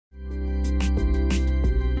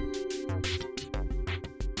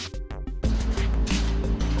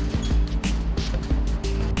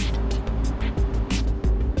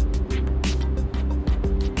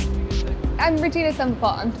I'm Regina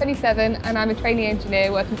Tumblepot, I'm 27 and I'm a trainee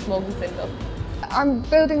engineer working for Morgan Sindall. I'm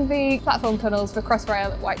building the platform tunnels for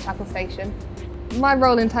Crossrail at Whitechapel Station. My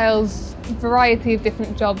role entails a variety of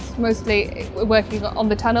different jobs, mostly working on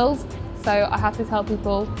the tunnels, so I have to tell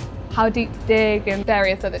people how deep to dig and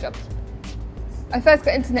various other jobs. I first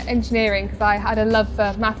got into engineering because I had a love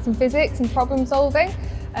for maths and physics and problem solving,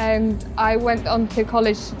 and I went on to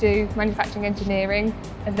college to do manufacturing engineering,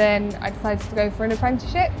 and then I decided to go for an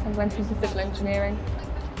apprenticeship and went into civil engineering.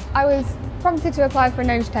 I was prompted to apply for an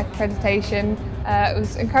EngTech accreditation. I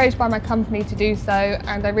was encouraged by my company to do so,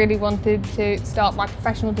 and I really wanted to start my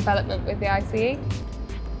professional development with the ICE.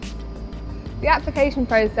 The application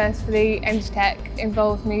process for the EngTech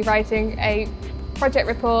involved me writing a project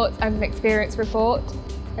report and an experience report,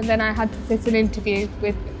 and then I had to sit an interview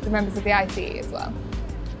with the members of the ICE as well.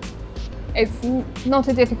 It's not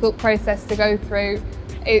a difficult process to go through.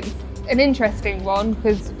 It's an interesting one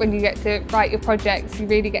because when you get to write your projects, you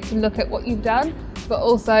really get to look at what you've done, but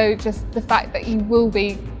also just the fact that you will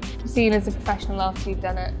be seen as a professional after you've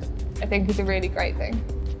done it, I think is a really great thing.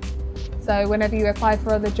 So whenever you apply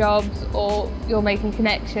for other jobs or you're making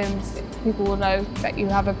connections, people will know that you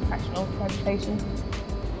have a professional accreditation.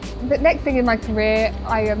 The next thing in my career,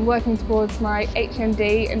 I am working towards my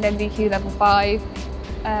HND and NVQ level 5.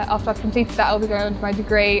 After I've completed that, I'll be going on to my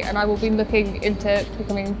degree and I will be looking into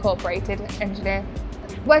becoming an incorporated engineer.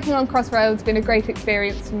 Working on Crossrail has been a great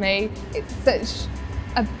experience for me. It's such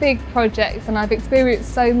a big project and I've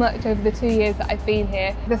experienced so much over the 2 years that I've been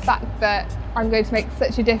here. The fact that I'm going to make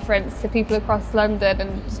such a difference to people across London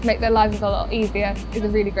and just make their lives a lot easier is a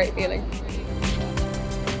really great feeling.